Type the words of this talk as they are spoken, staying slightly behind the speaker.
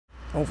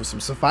Oh, there's some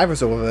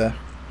survivors over there.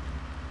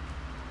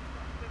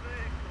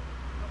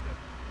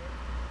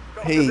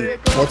 Hey,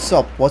 what's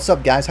up? What's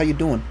up, guys? How you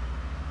doing?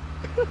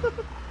 I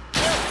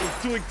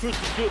was doing pretty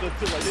good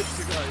until I hit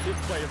the guy hit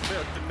by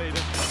American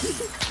native.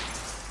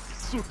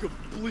 So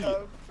complete.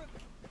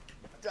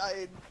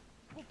 Dying.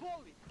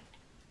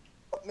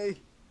 Help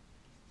me.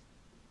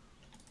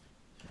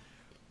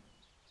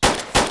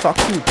 Fuck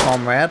you,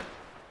 comrade.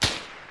 I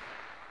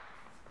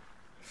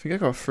think I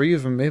got 3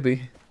 of them,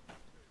 maybe.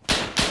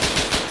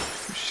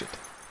 Oh, shit.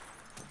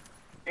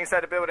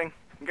 Inside the building.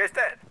 You guys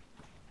dead?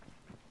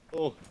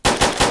 Oh.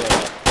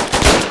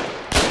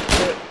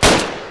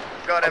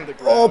 Got him.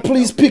 Oh,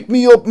 please pick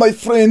me up, my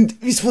friend.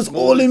 This was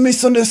all a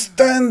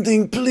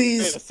misunderstanding, Wait a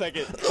please.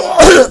 second.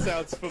 That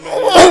sounds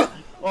familiar.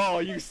 Oh,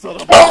 you son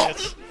of a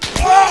bitch.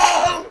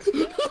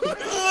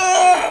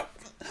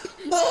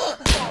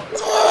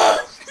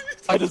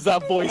 Why does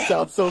that voice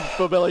sound so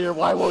familiar?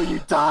 Why won't you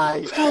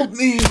die? Help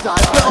me!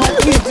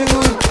 Help me,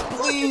 dude!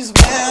 Please,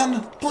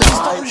 man! Please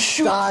don't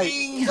shoot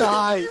me!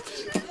 Die!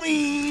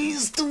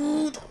 Please,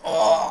 dude!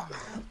 Oh.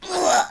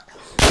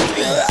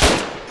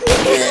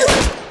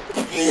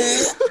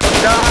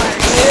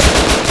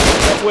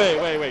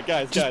 Wait,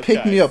 guys, Just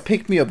pick me up,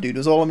 dude. It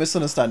was all a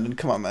misunderstanding.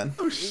 Come on, man.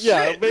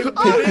 Yeah, maybe,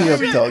 Pick me up,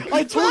 dog.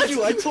 I told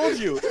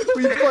you.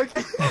 We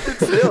fucking, it's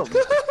him.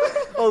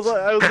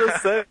 I was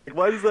just saying,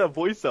 why does that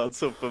voice sound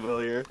so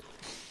familiar?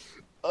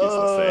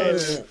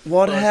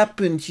 What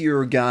happened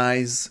here,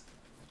 guys?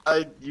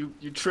 You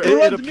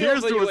It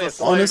appears there was a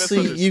slight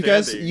Honestly, you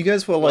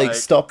guys were like,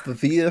 stop the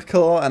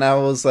vehicle, and I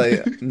was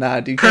like, nah,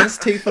 dude,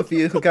 just take the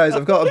vehicle, guys.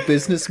 I've got a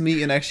business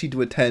meeting actually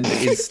to attend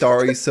in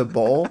Starry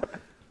Sabal.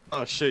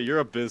 Oh shit, you're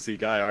a busy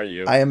guy, aren't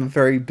you? I am a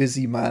very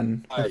busy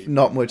man. With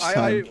not much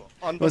time.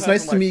 On It was behalf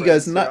nice of to my meet you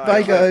friends, guys. sir, Bye,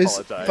 I guys.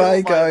 apologize.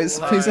 Bye, guys.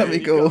 Please let me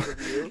go.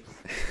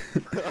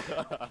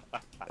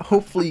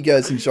 Hopefully, you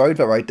guys enjoyed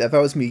that right there. That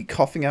was me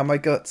coughing out my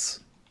guts.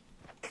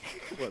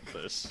 What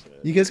the shit?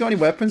 You guys got any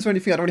weapons or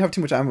anything? I don't really have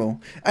too much ammo.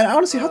 And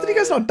honestly, how did you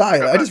guys not die?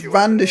 Like, I just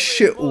ran this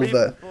shit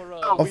over.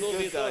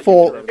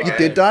 You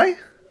did die?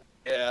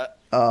 Yeah.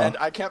 And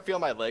I can't feel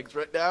my legs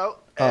right now,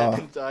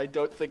 and I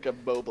don't think I'm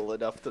mobile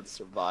enough to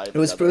survive. It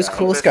was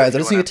close, guys. I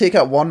just need to take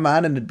out one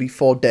man and it'd be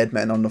 4 dead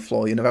men on the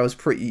floor. You know, that was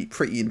pretty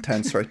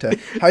intense right there.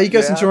 How are you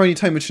guys enjoying your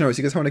time with Chernarus?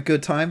 You guys having a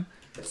good time?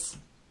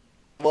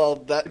 Well,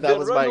 that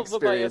was my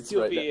experience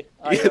right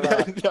now.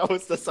 That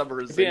was the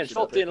summarization. Being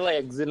shot in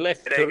legs and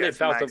left to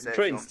live out of the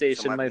train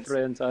station, my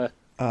friend.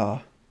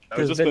 I've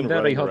just been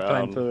very running hot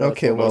around, time for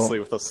okay, well, mostly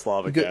with a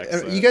Slavic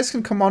accent. you guys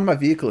can come on my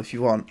vehicle if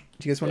you want.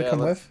 Do you guys want to come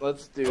with?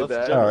 Let's do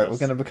that. All right, we're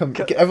gonna become.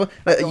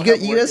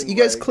 You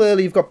guys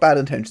clearly have got bad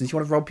intentions. You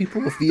want to rob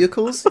people with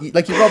vehicles,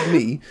 like you robbed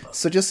me.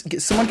 So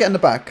just someone get in the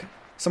back.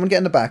 Someone get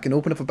in the back and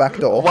open up a back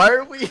door. Why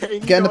are we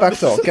hanging Get in the back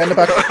door. Get in the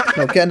back.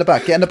 No, get in the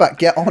back. Get in the back.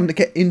 Get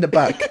in the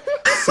back.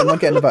 Someone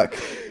get in the back.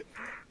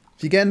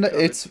 If you get in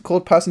the, it's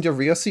called passenger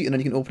rear seat, and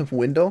then you can open up a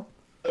window.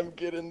 I'm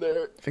getting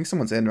there. I think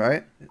someone's in,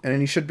 right? And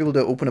then you should be able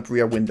to open up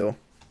rear window.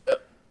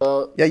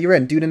 Yeah, you're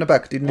in. Dude in the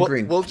back. Dude in the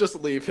green. We'll just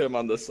leave him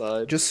on the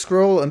side. Just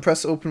scroll and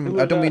press open.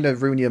 I don't mean to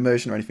ruin your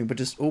immersion or anything, but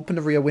just open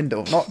the rear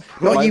window. Not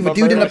you, the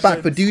dude in the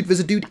back. But dude, there's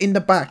a dude in the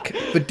back.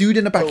 The dude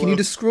in the back. You need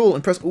to scroll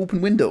and press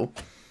open window.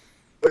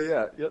 Oh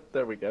yeah, yep.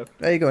 There we go.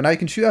 There you go. Now you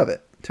can shoot at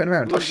it. Turn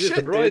around. Oh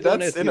shit, dude,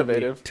 that's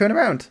innovative. Turn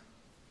around.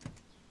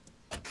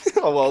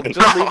 Oh well,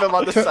 just leave him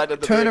on the side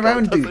of the Turn vehicle.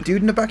 around, dude.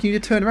 Dude in the back. You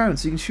need to turn around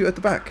so you can shoot at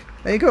the back.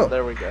 There you go.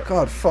 There we go.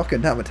 God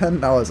fucking damn it.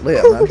 10 hours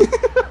later, man.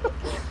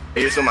 I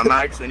used all my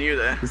mags than you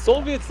there. The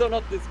Soviets are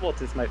not this what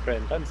is, my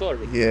friend. I'm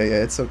sorry. Yeah,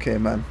 it's okay,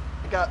 man.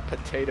 I got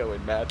potato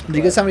in mad. Do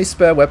you guys have any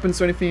spare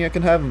weapons or anything I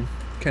can have?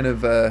 Kind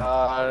of,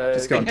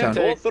 just go I on have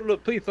town. also the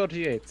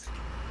P-38.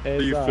 How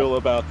do you feel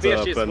about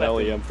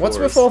Benelli M4s? What's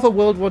with all the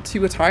World War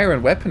II attire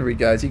and weaponry,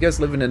 guys? You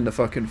guys living in the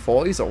fucking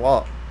 40s or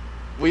what?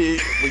 We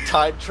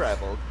time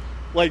traveled.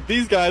 Like,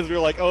 these guys were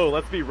like, oh,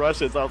 let's be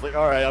Russians. I was like,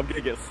 alright, I'm gonna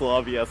get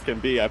Slavi as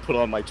can be. I put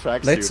on my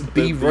tracksuit. Let's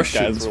be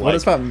Russians. What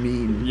does that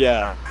mean?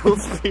 Yeah,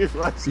 let's be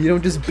Russians. You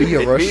don't just be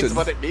a Russian. It means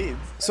what it means.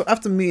 So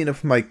after meeting up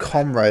with my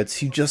comrades,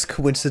 who just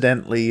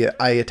coincidentally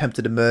I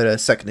attempted to murder a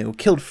second ago,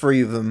 killed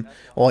 3 of them,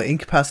 or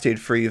incapacitated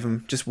 3 of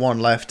them, just 1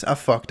 left. I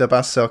fucked up,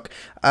 I suck.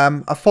 I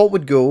thought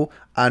we'd go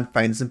and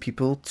find some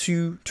people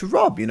to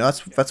rob, you know,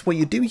 that's what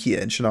you do here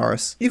in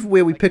Chernarus. Either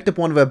way, we picked up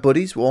one of our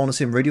buddies, we're all on the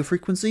same radio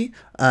frequency,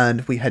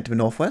 and we head to the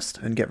northwest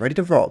and get ready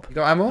to rob. You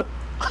got ammo?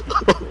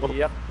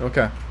 Yep.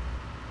 Okay.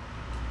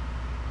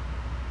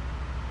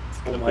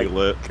 Oh my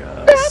lit.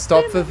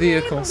 Stop the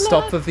vehicle,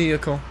 stop the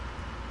vehicle.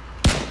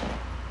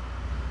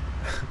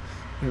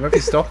 You might be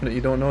stopping it,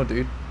 you don't know,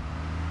 dude.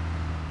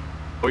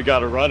 We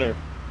got a runner.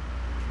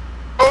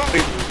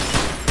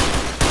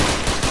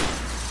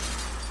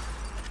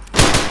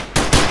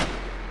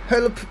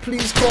 Help,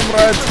 please,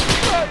 comrade!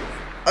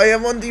 I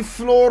am on the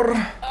floor!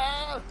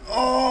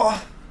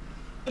 Oh!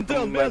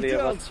 Many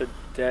of us are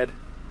dead.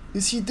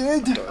 Is he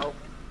dead? Help.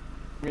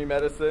 Me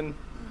medicine.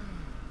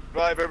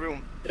 Revive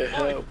everyone.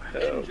 Help.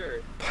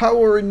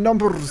 Power in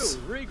numbers!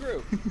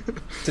 Regroup.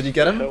 Did you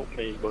get him? Help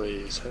me,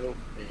 please. Help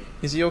me.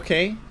 Is he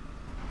okay?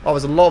 Oh,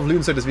 there's a lot of loot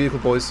inside this vehicle,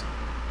 boys.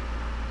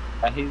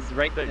 He's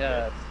right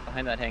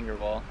behind that hangar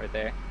wall, right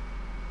there.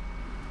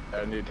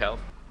 Need help.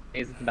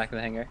 He's at the back of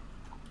the hangar.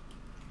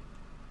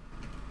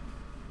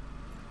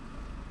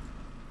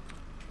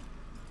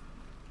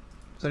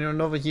 Is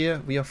anyone over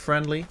here? We are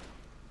friendly.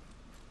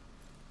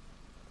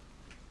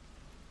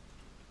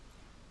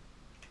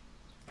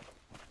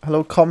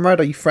 Hello, comrade.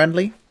 Are you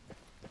friendly?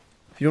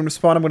 If you don't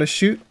respond, I'm going to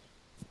shoot.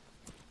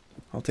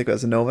 I'll take that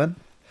as a no then.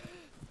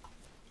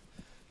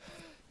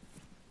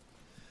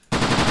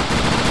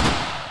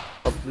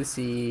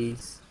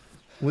 Pussies.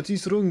 What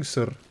is wrong,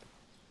 sir?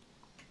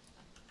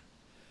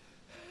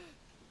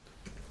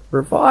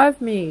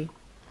 Revive me.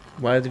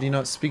 Why did you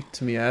not speak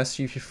to me? I asked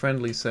you if you're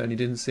friendly, sir, and you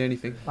didn't say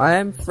anything. I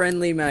am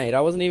friendly, mate.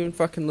 I wasn't even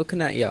fucking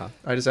looking at ya.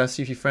 I just asked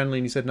you if you're friendly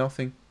and you said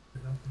nothing.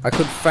 I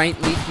could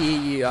faintly hear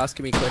you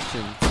asking me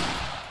questions.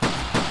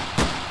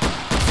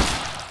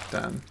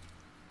 Damn.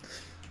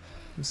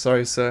 I'm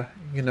sorry, sir.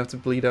 You're gonna have to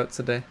bleed out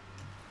today.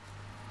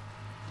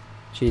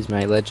 Cheers,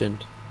 mate.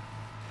 Legend.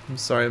 I'm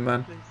sorry,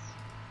 man.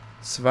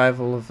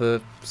 Survival of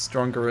the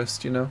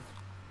strongerest, you know?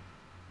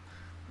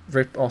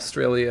 Rip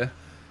Australia.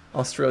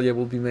 Australia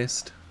will be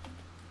missed.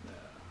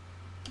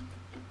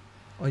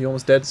 Are you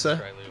almost dead,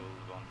 sir?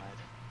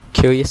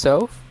 Kill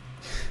yourself?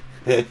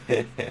 I'd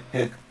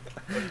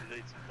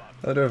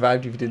have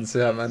revived you if you didn't say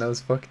that, man. I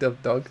was fucked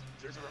up, dog.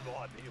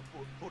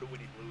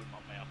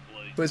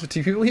 Wait, is there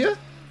 2 people here?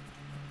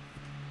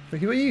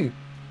 Wait, who are you?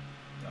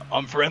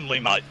 I'm friendly,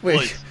 mate.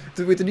 Wait,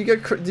 did you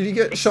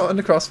get shot in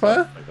the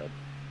crossfire?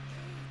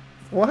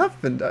 What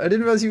happened? I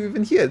didn't realize you were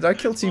even here. Did I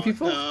kill 2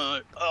 people? No.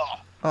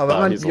 Oh,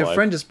 that man, your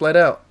friend just bled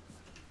out.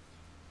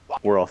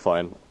 We're all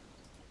fine.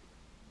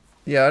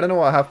 Yeah, I don't know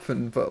what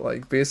happened, but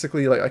like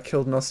basically like I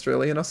killed an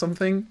Australian or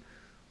something.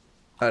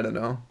 I don't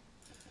know.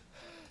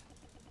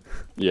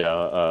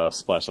 Yeah,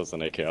 Splash has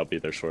an AK. I'll be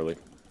there shortly.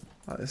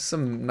 There's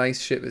some nice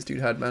shit this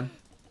dude had, man.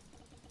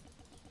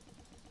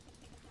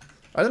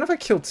 I don't know if I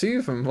killed 2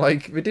 of them.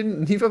 Like,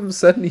 neither of them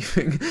said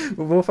anything.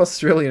 We're both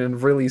Australian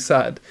and really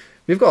sad.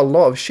 We've got a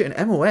lot of shit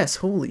in MOS.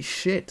 Holy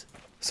shit.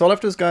 So I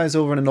left those guys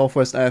over in the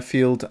Northwest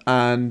Airfield,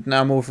 and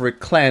now I'm over at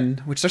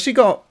Clen, which actually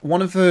got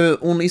one of the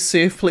only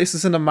safe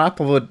places in the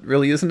map, although it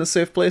really isn't a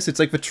safe place. It's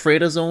like the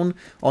trader zone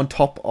on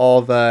top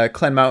of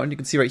Clen Mountain, you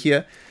can see right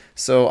here.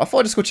 So I thought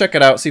I'd just go check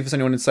it out, see if there's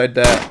anyone inside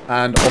there,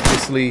 and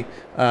obviously,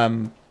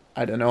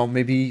 I don't know,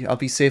 maybe I'll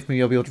be safe,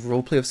 maybe I'll be able to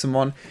roleplay with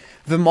someone.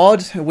 The mod,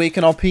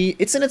 AwakenRP,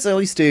 it's in its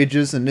early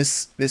stages, and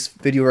this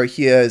video right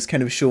here is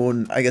kind of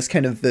showing, I guess,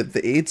 kind of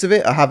the aids of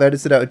it. I have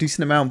edited out a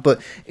decent amount,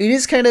 but it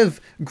is kind of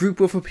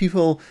group of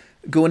people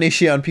go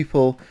initiate on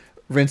people,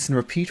 rinse and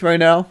repeat right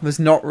now. There's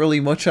not really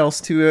much else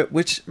to it,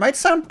 which might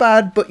sound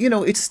bad, but, you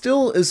know, it's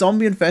still a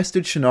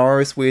zombie-infested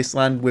Chernarus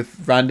wasteland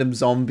with random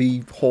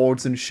zombie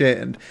hordes and shit,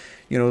 and,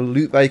 you know,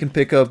 loot that you can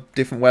pick up,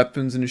 different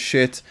weapons and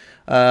shit.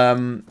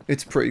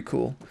 It's pretty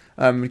cool.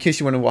 In case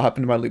you wonder what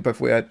happened to my loot, by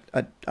the way,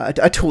 I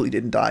totally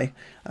didn't die.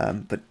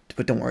 But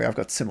don't worry, I've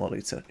got similar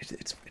loot, so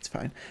it's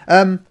fine.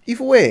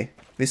 Either way,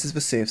 this is the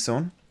safe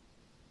zone.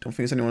 Don't think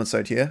there's anyone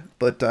inside here,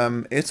 but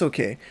it's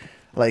okay.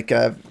 Like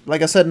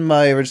I said in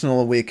my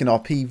original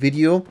AwakenRP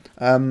video,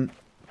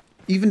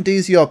 even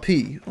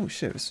DayZRP. Oh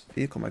shit, this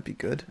vehicle might be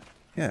good.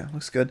 Yeah,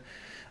 looks good.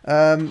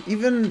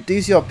 Even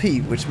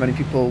DayZRP, which many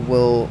people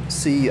will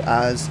see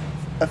as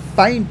a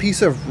fine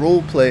piece of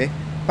roleplay.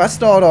 That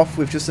started off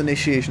with just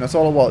initiation, that's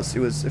all it was. It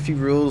was a few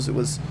rules, it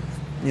was,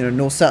 you know,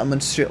 no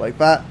settlements, shit like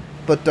that.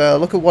 But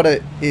look at what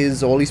it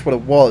is, or at least what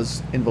it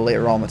was in the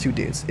later ARMA 2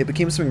 days. It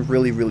became something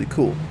really, really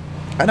cool.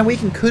 And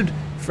Awaken could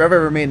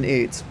forever remain in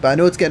AIDS, but I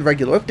know it's getting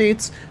regular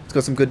updates, it's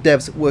got some good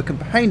devs working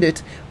behind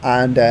it,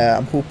 and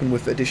I'm hoping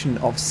with the addition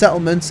of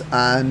settlements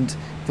and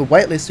the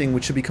whitelisting,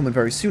 which should be coming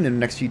very soon in the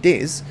next few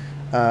days,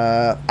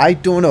 I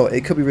don't know,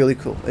 it could be really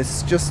cool.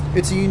 It's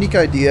a unique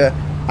idea,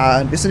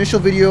 and this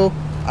initial video,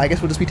 I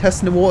guess we'll just be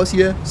testing the waters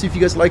here, see if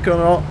you guys like it or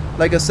not.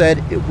 Like I said,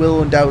 it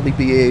will undoubtedly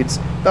be AIDS,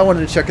 but I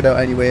wanted to check it out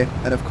anyway,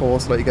 and of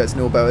course, let you guys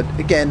know about it.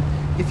 Again,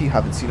 if you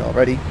haven't seen it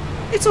already,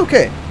 it's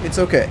okay. It's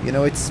okay. You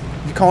know,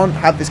 you can't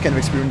have this kind of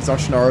experience on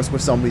Chernarus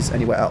with zombies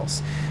anywhere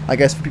else. I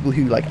guess for people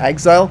who like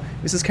Exile,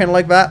 this is kind of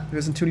like that. There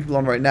isn't too many people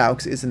on right now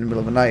because it is in the middle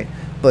of the night,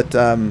 but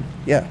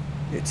yeah,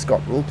 it's got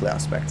roleplay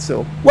aspects.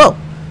 So, well.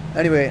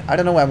 Anyway, I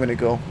don't know where I'm going to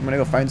go. I'm going to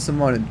go find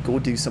someone and go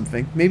do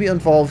something. Maybe it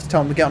involves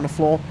telling them to get on the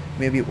floor.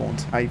 Maybe it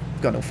won't. I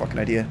got no fucking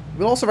idea.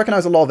 We'll also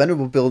recognize a lot of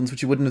enterable buildings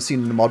which you wouldn't have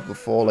seen in the mod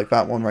before, like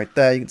that one right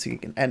there. You can see you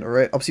can enter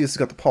it. Obviously this has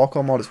got the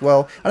parkour mod as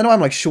well. I don't know why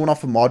I'm like showing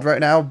off a mod right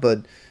now,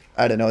 but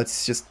I don't know.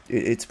 It's just,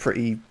 it's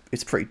pretty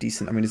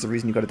decent. I mean, there's a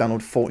reason you got to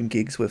download 14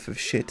 gigs worth of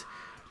shit.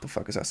 What the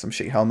fuck is that? Some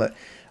shitty helmet.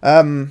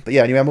 But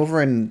yeah, anyway, I'm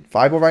over in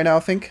Vibo right now,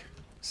 I think.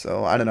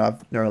 So, I don't know,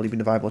 I've not really been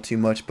to Vibo too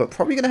much, but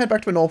probably going to head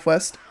back to the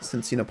Northwest,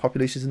 since, you know,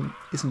 population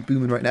isn't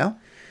booming right now.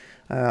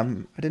 I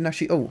didn't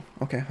actually, oh,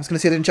 okay, I was going to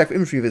say I didn't check the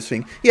inventory of this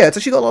thing. Yeah, it's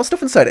actually got a lot of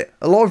stuff inside it.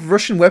 A lot of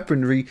Russian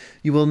weaponry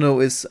you will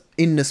notice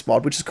in this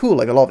mod, which is cool,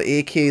 like a lot of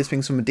AKs,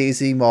 things from a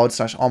DayZ mod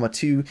 / ARMA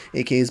 2,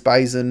 AKs,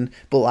 Bison,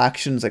 bolt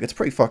actions, like it's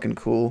pretty fucking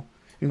cool.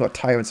 We've got a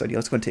tyre inside here.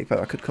 Let's go and take that.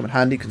 That could come in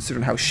handy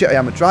considering how shit I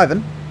am at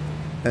driving.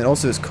 And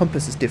also his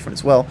compass is different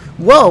as well.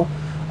 Whoa!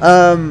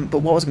 But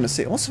what was I going to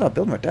say? Also, I'm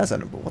building my desert,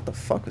 but what the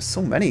fuck? There's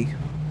so many.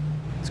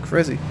 It's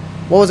crazy.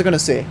 What was I going to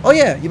say? Oh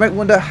yeah, you might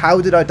wonder how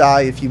did I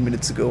die a few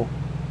minutes ago.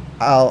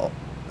 I'll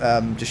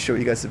just show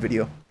you guys the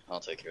video. I'll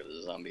take care of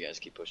the zombie, guys.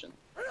 Keep pushing.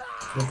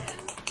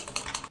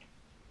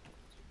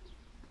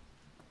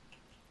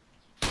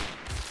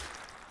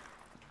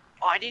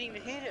 Oh, I didn't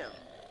even hit him.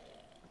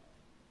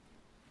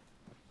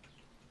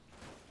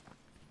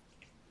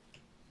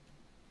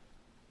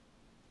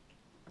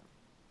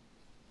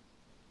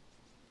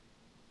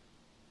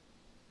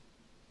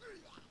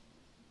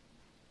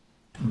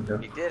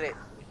 Okay. He did it.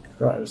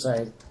 Right, I was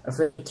saying, if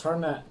we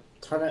turn it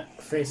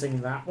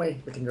facing that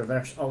way, we can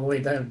reverse all the way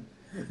down.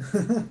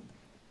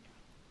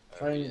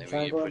 try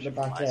and go at the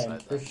back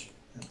end.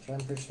 Try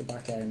and push the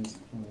back end.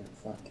 Oh,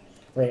 fuck.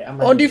 Wait,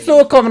 on the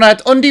floor,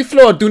 comrade! On the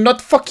floor! Do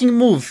not fucking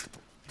move!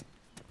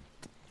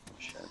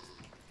 Shit.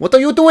 What are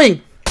you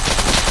doing?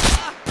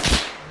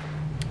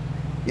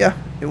 Yeah,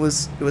 it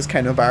was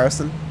kind of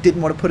embarrassing.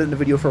 Didn't want to put it in the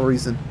video for a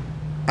reason.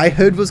 I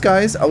heard those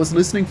guys, I was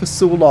listening for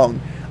so long,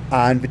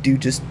 and the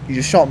dude just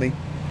shot me.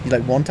 He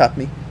like one-tapped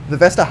me. The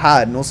vest I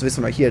had, and also this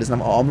one right here, doesn't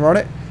have armor on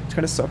it, which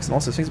kind of sucks, and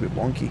also this thing's a bit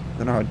wonky. I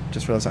don't know, I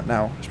just realized that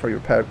now. It's probably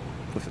repaired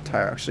with a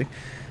tire actually.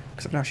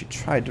 Because I've never actually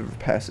tried the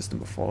repair system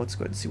before. Let's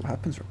go ahead and see what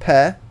happens.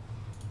 Repair.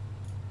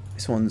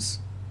 This one's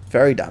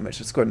very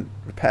damaged. Let's go ahead and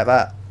repair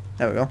that.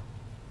 There we go.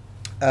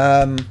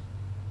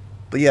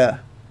 But yeah.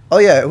 Oh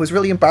yeah, it was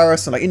really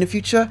embarrassing. Like in the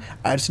future,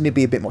 I just need to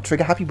be a bit more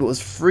trigger happy, but it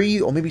was 3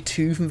 or maybe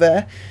 2 from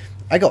there.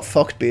 I got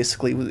fucked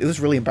basically. It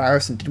was really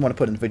embarrassing. Didn't want to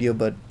put it in the video,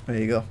 but there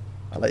you go.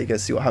 I'll let you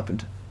guys see what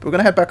happened. But we're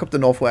going to head back up the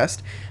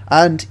northwest.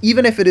 And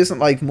even if it isn't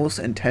like most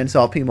intense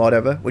RP or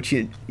whatever, which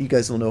you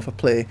guys will know if I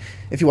play,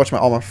 if you watch my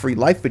ARMA free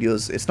life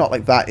videos, it's not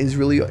like that is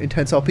really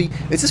intense RP.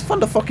 It's just fun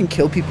to fucking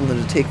kill people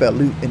and to take their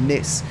loot in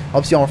this.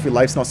 Obviously ARMA free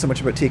life's not so much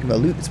about taking their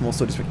loot, it's more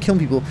so just about killing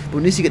people. But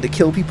in this you get to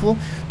kill people,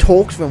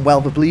 talk to them while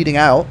they're bleeding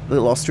out,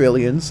 little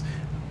Australians,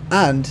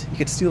 and you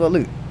get to steal their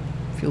loot.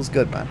 Feels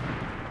good, man.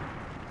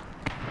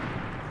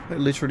 Like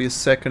literally a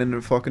second in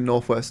the fucking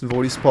northwest, and I've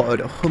already spotted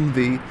a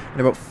Humvee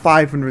and about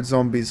 500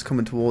 zombies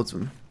coming towards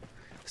them.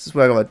 This is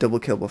where I got a double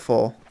kill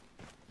before.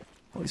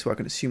 Or at least what I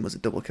can assume was a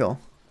double kill.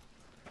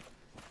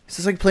 It's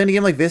just like playing a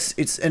game like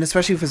this, and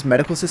especially with this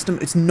medical system,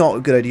 it's not a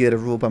good idea to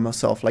roll by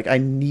myself. Like, I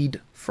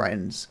need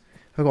friends.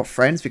 If I've got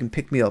friends, they can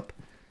pick me up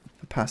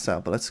if I pass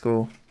out. But let's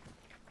go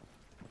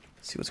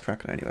see what's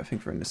cracking anyway. I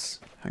think we're in this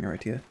hangar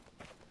right here.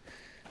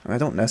 I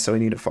don't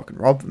necessarily need to fucking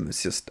rob them.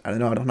 It's just, I don't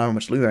know, I don't have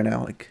much loot right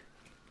now. Like,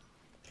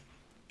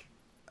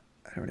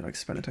 I don't really like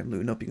spending time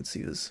looting up. You can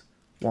see there's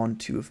 1,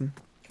 2 of them.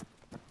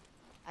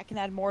 I can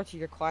add more to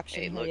your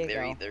collection. Hey,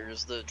 look,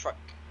 there's the truck.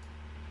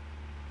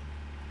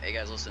 Hey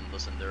guys, listen,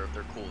 they're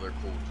cool,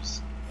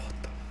 just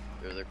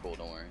they're cool,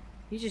 don't worry.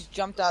 He just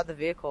jumped out of the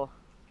vehicle.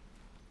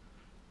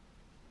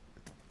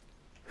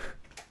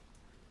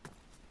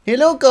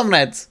 Hello,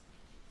 comrades.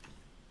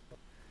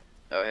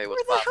 Oh, hey,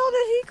 what's Where the hell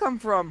did he come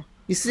from?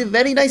 This is a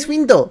very nice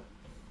window.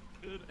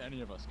 Where did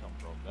any of us come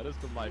from? That is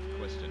the life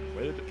question.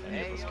 Where did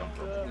any of us come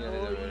from?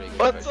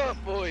 What's up,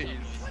 boys?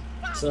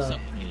 So,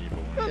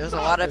 There's a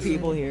lot of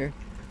people here.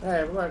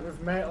 hey, look, we've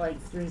met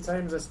like 3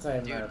 times this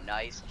time now. Dude,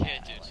 nice.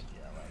 Yeah,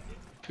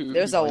 dude.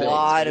 There's a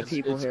lot of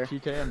people it's here.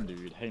 PKM,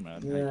 dude. Hey,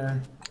 man. Yeah.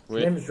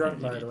 Wait. Name's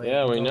drunk, by the way.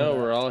 Yeah, we know,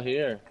 we're all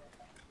here.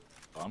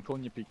 Oh, I'm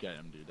calling you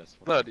PKM, dude. That's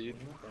what No, dude.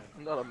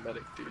 I'm not a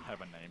medic, dude. you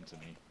have a name to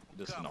me.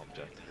 Just an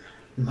object.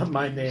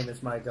 My name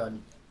is my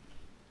gun.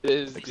 It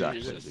is,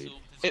 Exactly, dude. dude.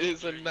 It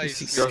is a nice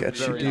This is gun.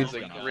 sketchy, Very dude. nice,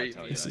 a great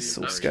This is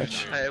dude. so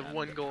sketch. I have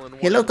 1 goal and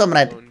 1 Hello,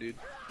 comrade. alone, dude.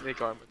 Make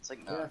ARMA. It's like,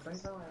 Yeah, no, I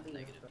think I'll have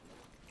negative.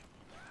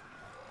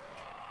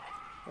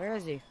 Where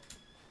is he?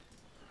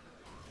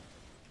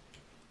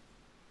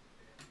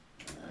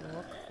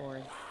 Look for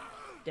a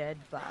dead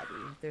body.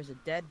 If there's a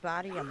dead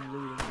body, I'm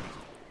looting it.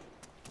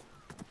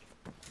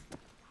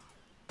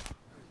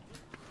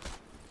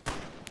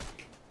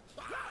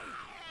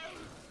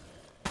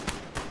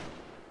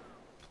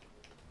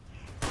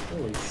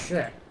 Holy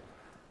shit.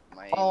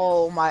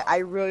 Oh my! I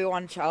really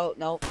want to check out.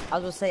 No, I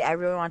was gonna say I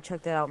really want to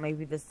check that out.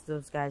 Maybe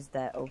those guys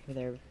that over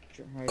there.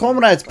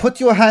 Comrades, put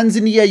your hands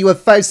in the air. You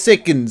have 5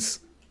 seconds.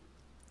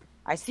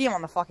 I see him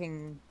on the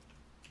fucking.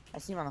 I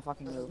see him on the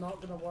fucking It's roof. not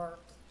gonna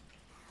work.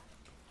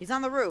 He's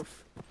on the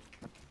roof.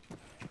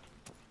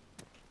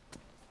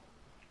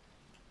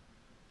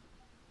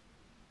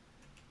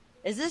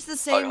 Is this the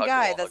same hug the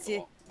guy wall, that's hug the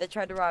wall. that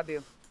tried to rob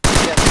you?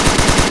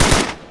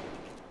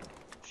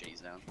 She's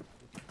down.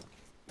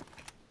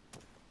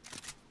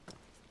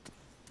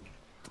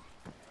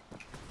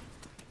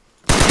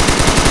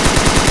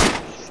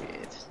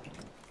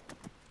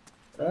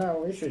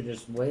 Shit. We should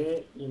just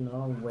wait, you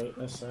know, and wait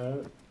this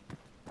out.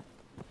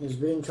 He's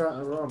been trying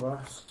to rob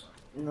us.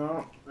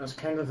 No, it's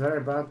kind of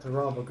very bad to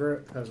rob a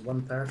group as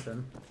one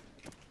person.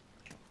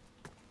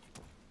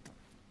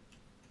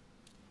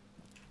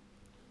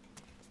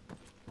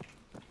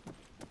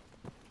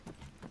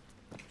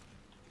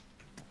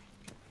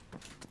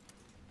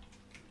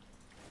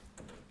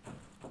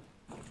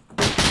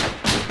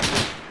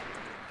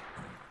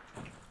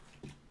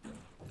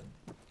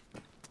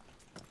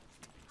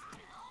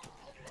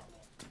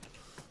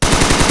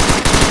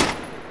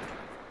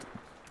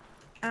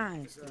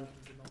 Nice.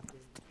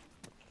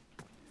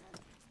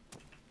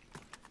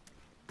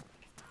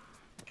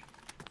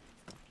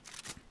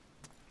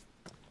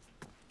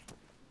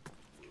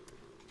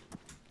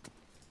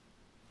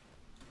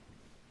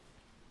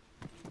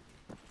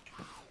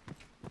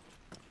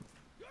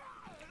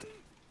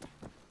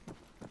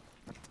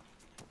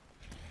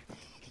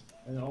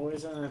 And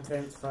always in an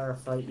intense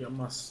firefight, you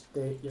must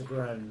stake your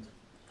ground.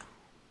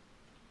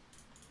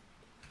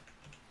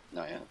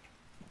 Not yet.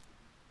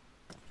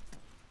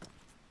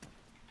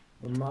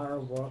 No matter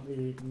what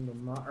the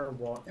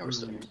Yeah, we're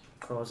still here.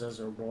 causes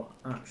or what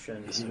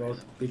actions, you will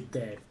be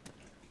dead.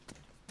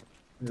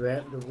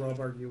 Without the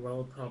robber, you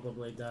will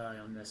probably die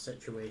on this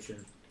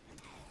situation.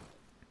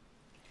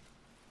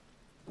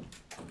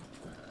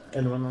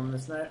 Anyone on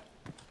this net?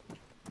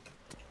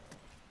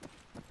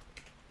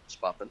 Just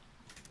popping.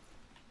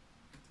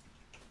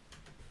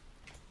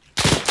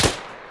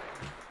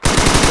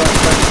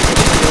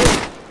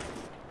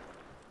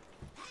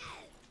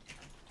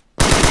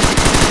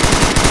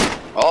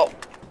 Oh!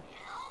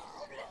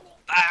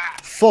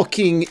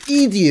 Fucking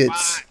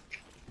idiots!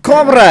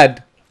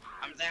 Comrade!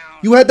 I'm down.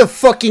 You had the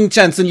fucking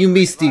chance and you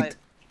missed it.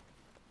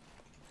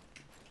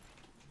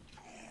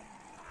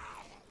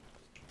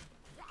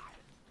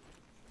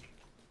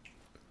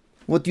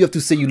 What do you have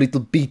to say, you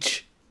little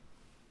bitch?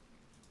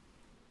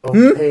 I'll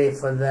pay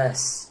for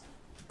this.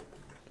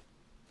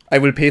 I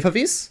will pay for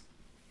this?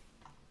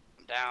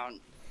 I'm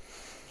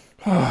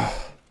down.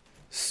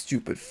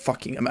 Stupid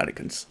fucking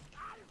Americans.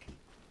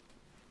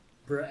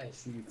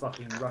 British, you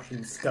fucking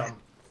Russian scum.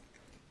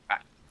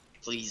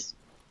 Please.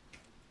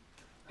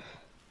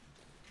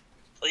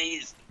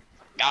 Please.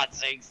 God's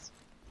sakes.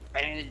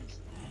 Bandage.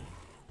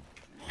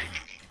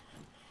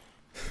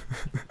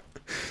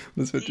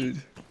 That's what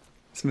dude.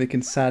 It's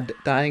making sad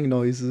dying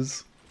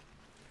noises.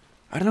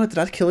 I don't know, did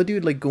that kill a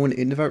dude like going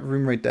into that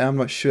room right there? I'm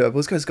not sure.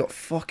 Those guys got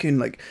fucking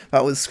like,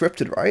 that was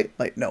scripted, right?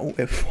 Like, no,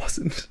 it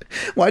wasn't.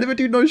 Why did a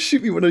dude not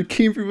shoot me when I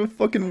came through the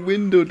fucking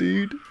window,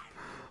 dude?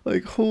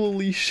 Like,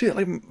 holy shit.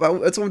 Like,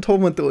 that's what I'm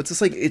talking about though. It's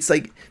just like,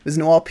 there's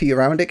no RP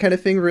around it kind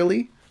of thing,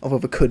 really. Although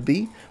it could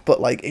be.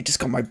 But like, it just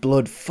got my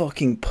blood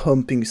fucking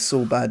pumping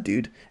so bad,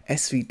 dude.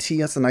 SVT,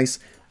 that's a nice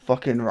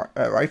fucking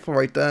rifle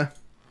right there.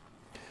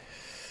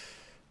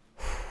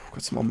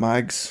 Got some more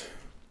mags.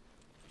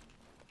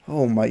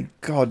 Oh my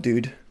god,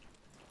 dude.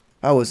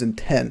 That was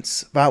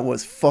intense. That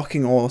was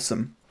fucking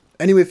awesome.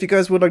 Anyway, if you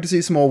guys would like to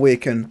see some more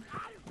Awaken,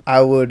 I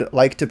would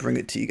like to bring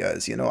it to you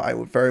guys. You know, I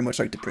would very much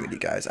like to bring it to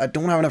you guys. I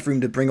don't have enough room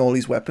to bring all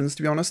these weapons,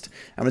 to be honest.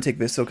 I'm going to take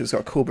this though, because it's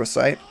got a Cobra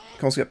sight. I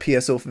can also get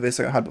PSO for this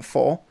like I had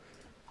before.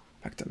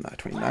 Back to that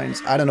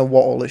 29s. I don't know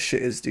what all this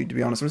shit is, dude, to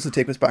be honest. I'm just going to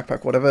take this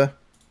backpack, whatever.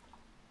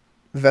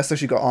 The vest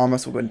actually got armor,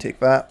 so we'll go ahead and take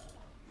that.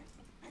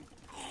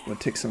 I'm going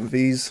to take some of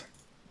these.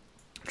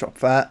 Drop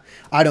that.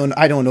 I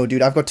don't know,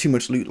 dude. I've got too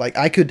much loot. Like,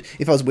 I could,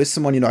 if I was with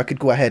someone, you know, I could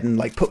go ahead and,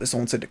 like, put this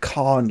on inside the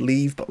car and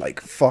leave, but, like,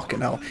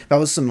 fucking hell. That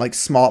was some, like,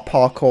 smart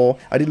parkour.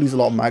 I did lose a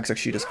lot of mags,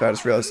 actually, just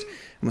realized.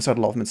 I must have had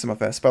a lot of them in my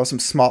vest. But that was some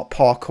smart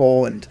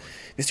parkour, and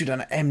this dude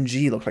on an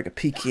MG looked like a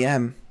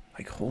PKM.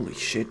 Like, holy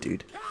shit,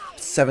 dude.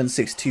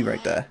 7.62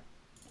 right there.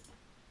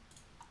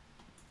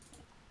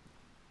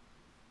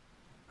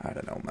 I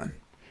don't know, man.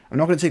 I'm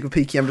not going to take a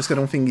PKM, just 'cause I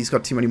don't think he's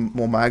got too many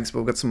more mags, but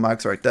we've got some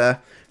mags right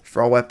there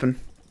for our weapon.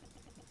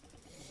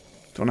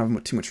 Don't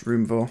have too much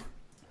room though.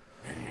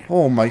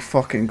 Oh my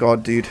fucking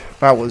god, dude.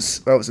 That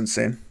was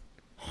insane.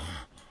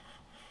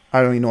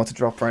 I don't even know what to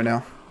drop right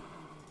now.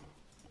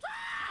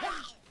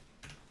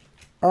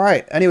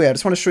 Alright, anyway, I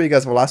just want to show you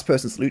guys our last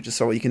person's loot just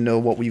so you can know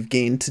what we've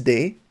gained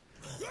today.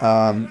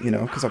 You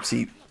know, because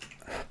obviously...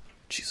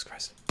 Jesus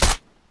Christ.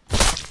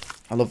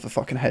 I love the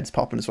fucking heads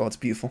popping as well, it's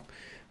beautiful.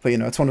 But you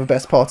know, it's one of the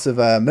best parts of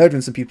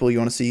murdering some people. You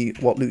want to see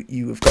what loot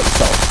you have got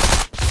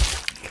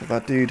yourself. Kill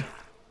that dude.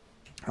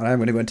 And I'm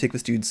going to go and take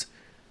this dude's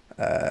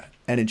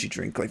energy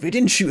drink. Like, they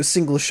didn't shoot a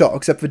single shot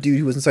except for the dude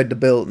who was inside the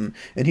building,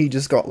 and he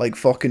just got like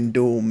fucking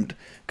domed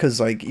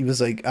because like he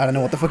was like, I don't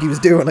know what the fuck he was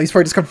doing. Like, he's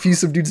probably just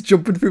confused some dudes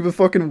jumping through the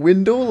fucking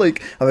window.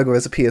 Like, oh my god,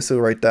 there's a PSO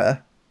right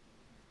there.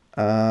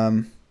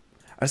 I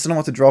just don't know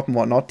what to drop and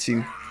what not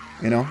to.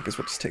 You know, I guess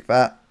we'll just take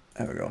that.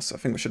 There we go. So I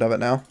think we should have it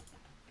now.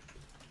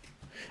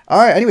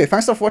 Alright, anyway,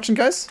 thanks for watching,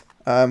 guys.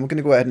 We're going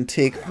to go ahead and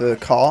take the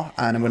car,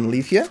 and I'm going to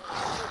leave here.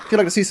 If you'd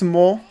like to see some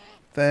more,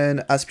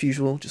 then as per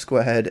usual, just go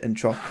ahead and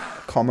drop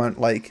a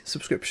comment, like,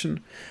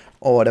 subscription,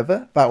 or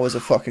whatever. That was a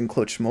fucking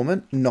clutch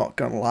moment, not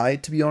gonna lie,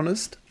 to be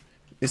honest.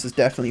 This is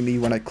definitely me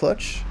when I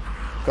clutch.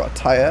 Got a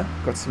tire,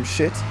 got some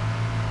shit.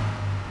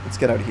 Let's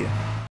get out of here.